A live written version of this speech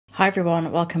Hi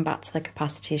everyone, welcome back to the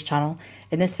Capacities channel.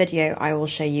 In this video I will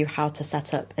show you how to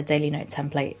set up a daily note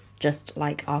template just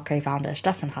like our co-founder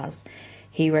Steffen has.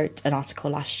 He wrote an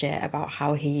article last year about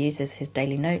how he uses his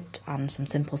daily note and some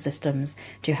simple systems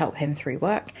to help him through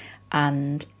work,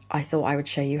 and I thought I would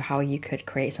show you how you could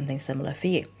create something similar for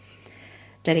you.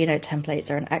 Daily note templates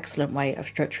are an excellent way of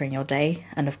structuring your day,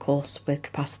 and of course with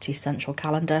Capacities Central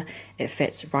Calendar it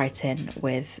fits right in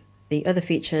with the other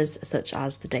features such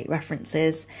as the date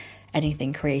references,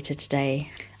 anything created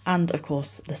today, and of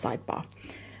course the sidebar.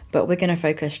 But we're going to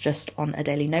focus just on a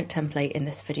daily note template in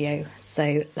this video,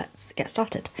 so let's get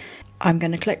started. I'm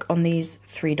going to click on these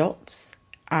three dots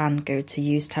and go to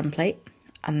use template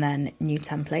and then new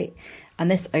template,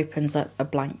 and this opens up a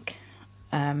blank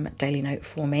daily note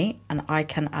for me, and I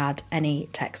can add any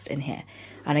text in here.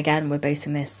 And again, we're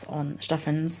basing this on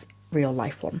Steffen's real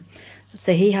life one.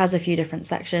 So he has a few different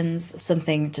sections,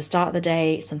 something to start the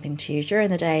day, something to use during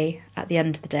the day, at the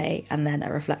end of the day, and then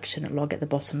a reflection log at the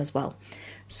bottom as well.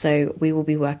 So we will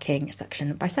be working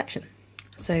section by section.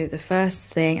 So the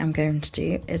first thing I'm going to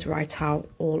do is write out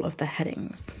all of the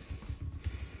headings.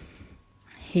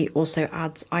 He also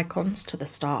adds icons to the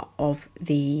start of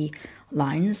the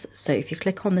lines. So if you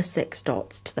click on the 6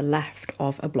 dots to the left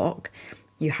of a block,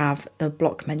 you have the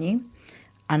block menu,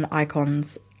 and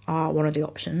icons are one of the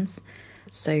options.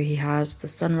 So he has the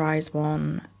sunrise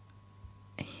one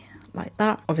like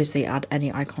that. Obviously add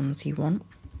any icons you want.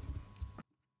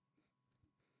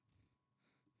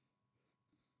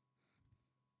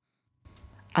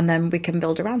 And then we can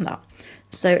build around that.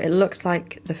 So it looks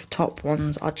like the top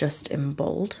ones are just in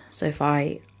bold. So if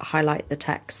I highlight the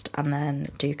text and then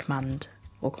do Command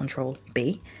or Control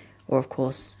B, or of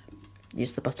course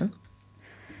use the button.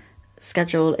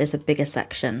 Schedule is a bigger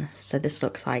section, so this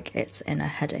looks like it's in a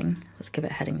heading. Let's give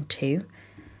it heading 2.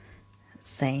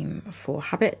 Same for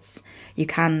habits. You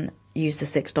can use the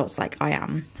 6 dots like I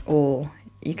am, or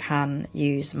you can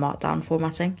use markdown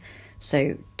formatting.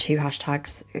 So 2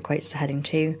 hashtags equates to heading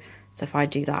 2. So if I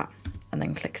do that and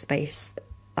then click space,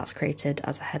 that's created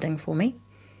as a heading for me.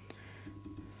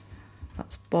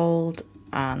 That's bold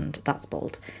and that's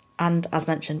bold. And as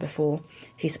mentioned before,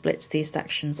 he splits these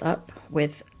sections up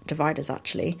with dividers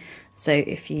actually. So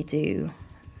if you do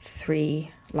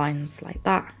 3 lines like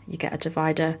that, you get a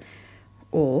divider,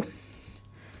 or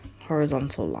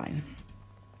horizontal line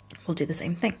will do the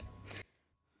same thing.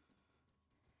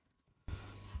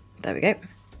 There we go.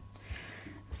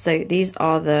 So these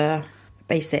are the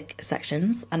basic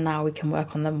sections, and now we can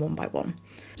work on them one by one.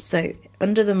 So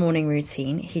under the morning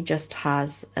routine, he just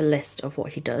has a list of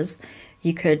what he does.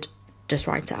 You could just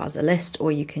write it as a list,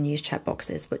 or you can use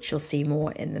checkboxes, which you'll see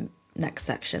more in the next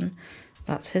section.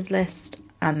 That's his list,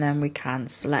 and then we can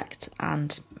select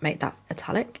and make that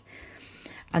italic.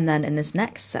 And then in this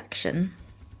next section,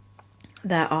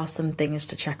 there are some things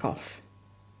to check off.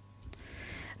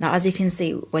 Now, as you can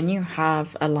see, when you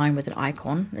have a line with an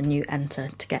icon and you enter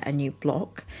to get a new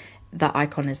block, that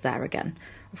icon is there again.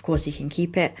 Of course, you can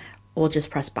keep it or just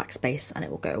press backspace and it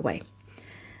will go away.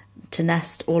 To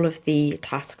nest all of the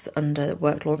tasks under the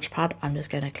Work Launchpad, I'm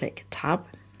just going to click Tab,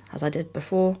 as I did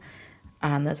before,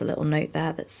 and there's a little note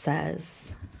there that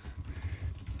says,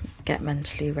 get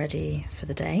mentally ready for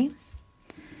the day.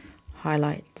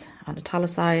 Highlight and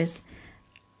italicize,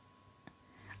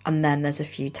 and then there's a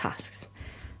few tasks.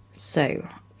 So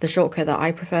the shortcut that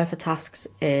I prefer for tasks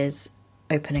is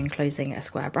opening and closing a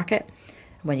square bracket.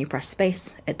 When you press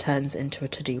space, it turns into a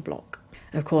to-do block.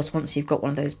 Of course, once you've got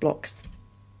one of those blocks,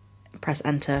 press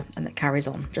enter and it carries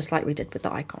on, just like we did with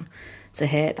the icon. So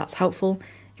here, that's helpful.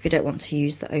 If you don't want to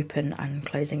use the open and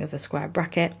closing of a square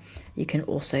bracket, you can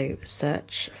also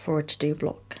search for a to-do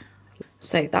block.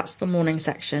 So that's the morning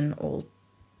section all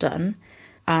done.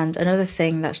 And another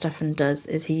thing that Steffen does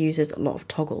is he uses a lot of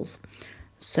toggles.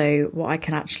 So what I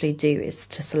can actually do is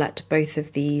to select both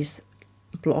of these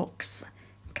blocks,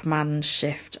 Command,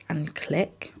 Shift and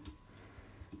click.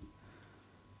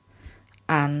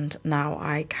 And now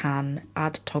I can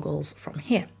add toggles from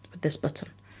here with this button.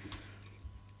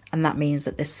 And that means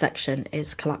that this section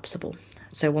is collapsible.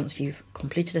 So once you've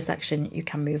completed a section, you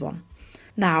can move on.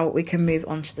 Now we can move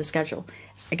on to the schedule.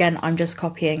 Again, I'm just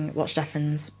copying what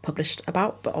Steffen's published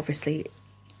about, but obviously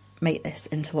make this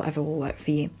into whatever will work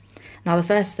for you. Now the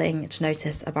first thing to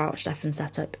notice about Steffen's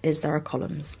setup is there are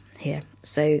columns here.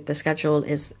 So the schedule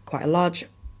is quite a large,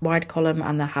 wide column,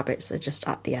 and the habits are just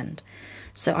at the end.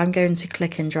 So I'm going to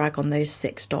click and drag on those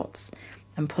 6 dots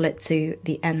and pull it to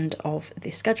the end of the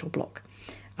schedule block.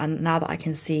 And now that I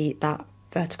can see that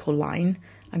vertical line,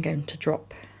 I'm going to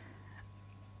drop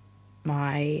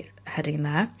my heading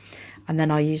there, and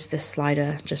then I'll use this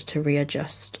slider just to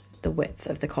readjust the width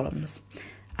of the columns.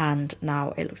 And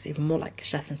now it looks even more like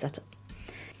Steffen's setup.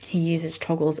 He uses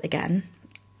toggles again,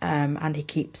 and he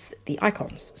keeps the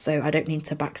icons. So I don't need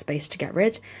to backspace to get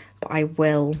rid, but I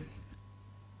will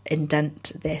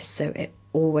indent this so it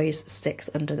always sticks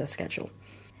under the schedule.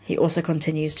 He also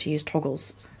continues to use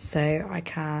toggles. So I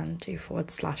can do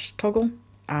 / toggle,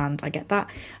 and I get that.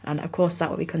 And of course that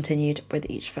will be continued with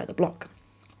each further block.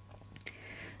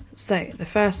 So the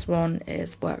first one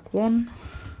is work 1,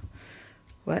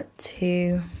 work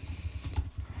 2,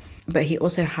 but he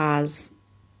also has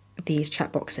these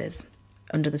checkboxes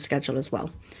under the schedule as well.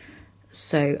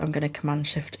 So I'm going to Command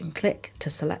Shift and click to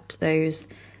select those,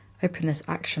 open this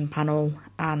action panel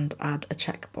and add a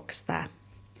checkbox there.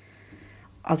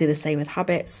 I'll do the same with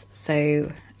habits,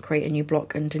 so create a new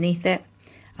block underneath it,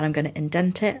 and I'm going to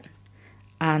indent it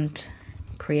and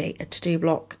create a to-do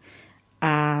block,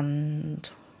 and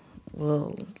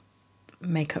we'll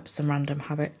make up some random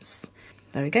habits.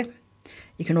 There we go.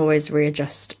 You can always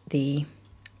readjust the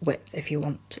width if you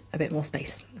want a bit more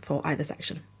space for either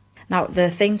section. Now, the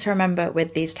thing to remember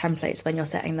with these templates when you're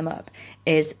setting them up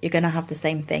is you're going to have the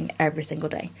same thing every single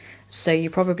day. So you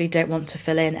probably don't want to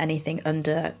fill in anything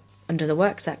under the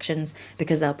work sections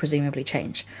because they'll presumably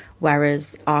change.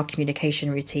 Whereas our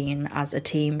communication routine as a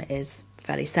team is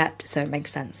fairly set, so it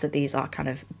makes sense that these are kind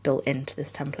of built into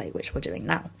this template, which we're doing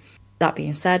now. That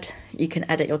being said, you can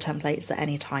edit your templates at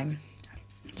any time.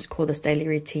 Just call this Daily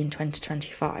Routine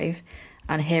 2025.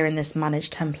 And here in this Manage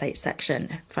Template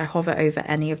section, if I hover over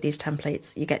any of these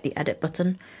templates, you get the Edit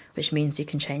button, which means you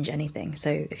can change anything.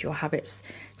 So if your habits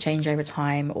change over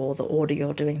time or the order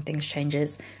you're doing things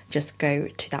changes, just go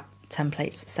to that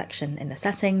Templates section in the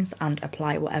settings and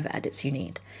apply whatever edits you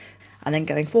need. And then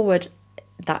going forward,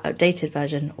 that updated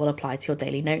version will apply to your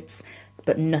daily notes,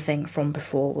 but nothing from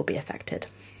before will be affected.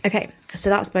 Okay, so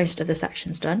that's most of the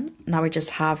sections done. Now we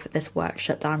just have this work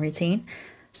shutdown routine.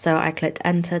 So I clicked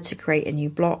enter to create a new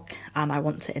block and I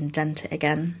want to indent it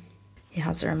again. It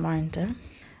has a reminder.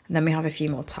 And then we have a few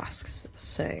more tasks.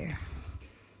 So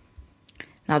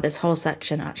now this whole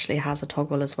section actually has a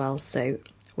toggle as well. So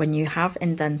when you have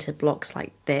indented blocks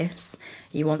like this,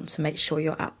 you want to make sure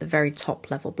you're at the very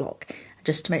top level block,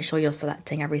 just to make sure you're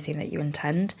selecting everything that you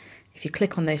intend. If you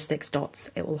click on those 6 dots,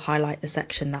 it will highlight the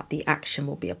section that the action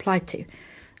will be applied to.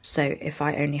 So if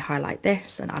I only highlight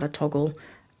this and add a toggle,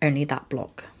 only that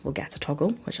block will get a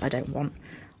toggle, which I don't want.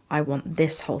 I want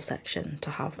this whole section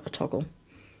to have a toggle.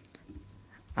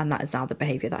 And that is now the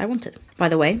behavior that I wanted. By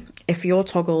the way, if your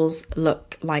toggles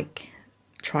look like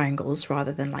triangles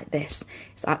rather than like this,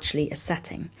 it's actually a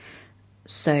setting.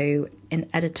 So in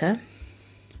Editor,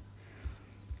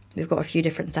 we've got a few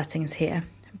different settings here,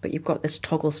 but you've got this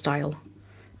toggle style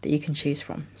that you can choose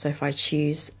from. So if I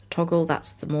choose toggle,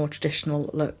 that's the more traditional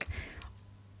look.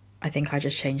 I think I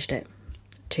just changed it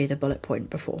to the bullet point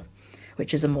before,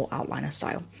 which is a more outliner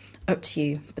style. Up to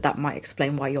you, but that might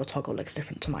explain why your toggle looks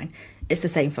different to mine. It's the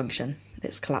same function,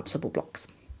 it's collapsible blocks.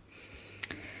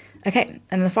 Okay,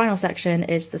 and the final section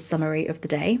is the summary of the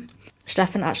day.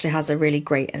 Steffen actually has a really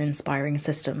great and inspiring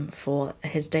system for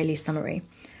his daily summary,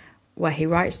 where he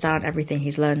writes down everything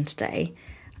he's learned today,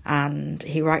 and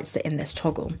he writes it in this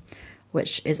toggle,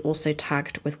 which is also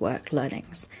tagged with work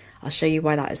learnings. I'll show you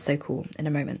why that is so cool in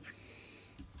a moment.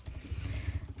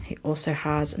 He also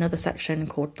has another section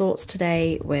called Thoughts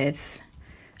Today with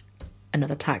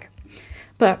another tag.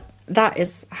 But that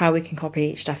is how we can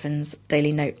copy Steffen's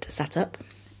daily note setup.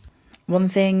 One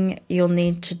thing you'll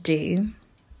need to do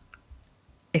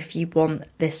if you want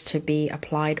this to be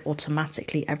applied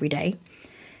automatically every day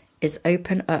is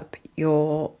open up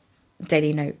your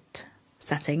daily note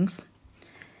settings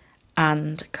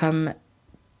and come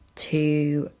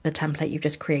to the template you've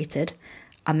just created,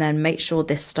 and then make sure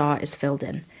this star is filled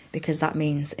in, because that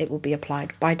means it will be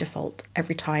applied by default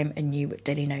every time a new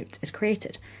daily note is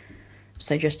created.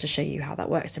 So just to show you how that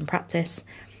works in practice,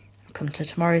 I'll come to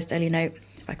tomorrow's daily note.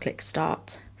 If I click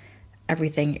start,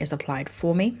 everything is applied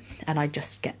for me and I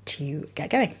just get to get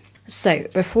going. So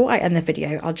before I end the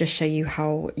video, I'll just show you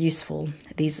how useful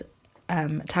these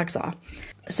tags are.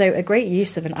 So a great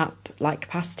use of an app like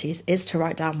Capacities is to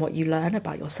write down what you learn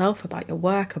about yourself, about your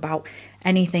work, about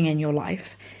anything in your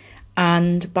life.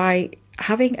 And by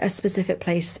having a specific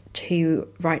place to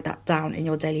write that down in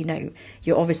your daily note,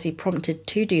 you're obviously prompted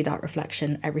to do that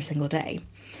reflection every single day.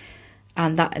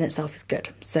 And that in itself is good.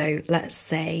 So let's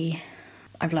say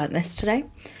I've learned this today.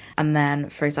 And then,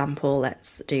 for example,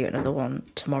 let's do another one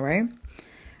tomorrow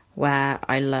where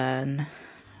I learn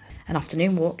an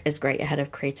afternoon walk is great ahead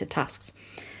of creative tasks.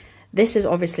 This is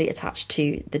obviously attached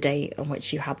to the day on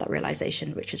which you had that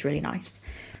realization, which is really nice.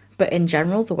 But in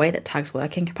general, the way that tags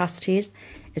work in Capacities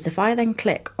is if I then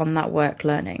click on that work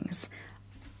learnings,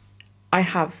 I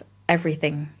have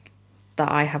everything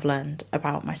that I have learned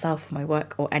about myself, my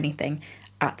work, or anything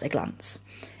at a glance.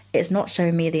 It's not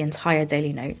showing me the entire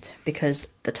daily note because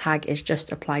the tag is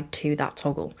just applied to that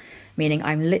toggle, meaning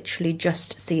I'm literally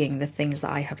just seeing the things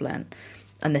that I have learned.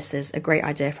 And this is a great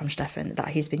idea from Steffen that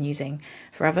he's been using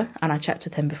forever. And I checked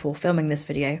with him before filming this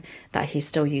video that he's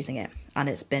still using it. And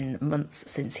it's been months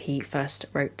since he first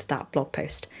wrote that blog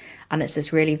post. And it's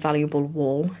this really valuable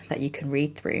wall that you can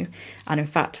read through. And in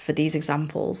fact, for these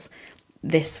examples,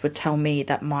 this would tell me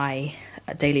that my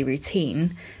daily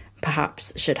routine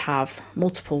perhaps should have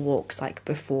multiple walks like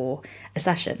before a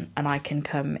session. And I can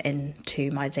come into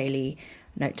my daily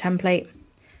note template,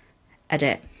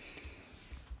 edit,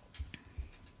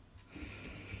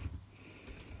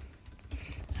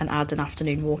 and add an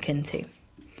afternoon walk into.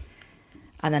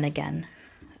 And then again,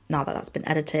 now that that's been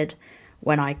edited,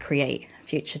 when I create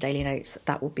future daily notes,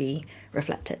 that will be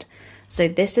reflected. So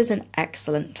this is an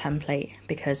excellent template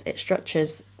because it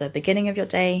structures the beginning of your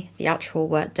day, the actual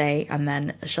work day, and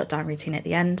then a shutdown routine at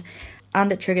the end,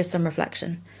 and it triggers some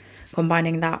reflection.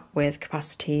 Combining that with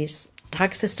Capacity's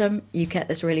tag system, you get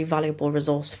this really valuable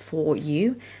resource for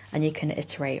you, and you can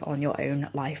iterate on your own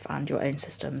life and your own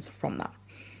systems from that.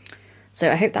 So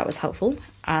I hope that was helpful,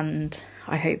 and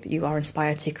I hope you are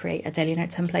inspired to create a daily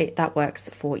note template that works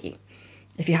for you.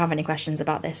 If you have any questions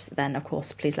about this, then of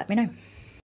course, please let me know.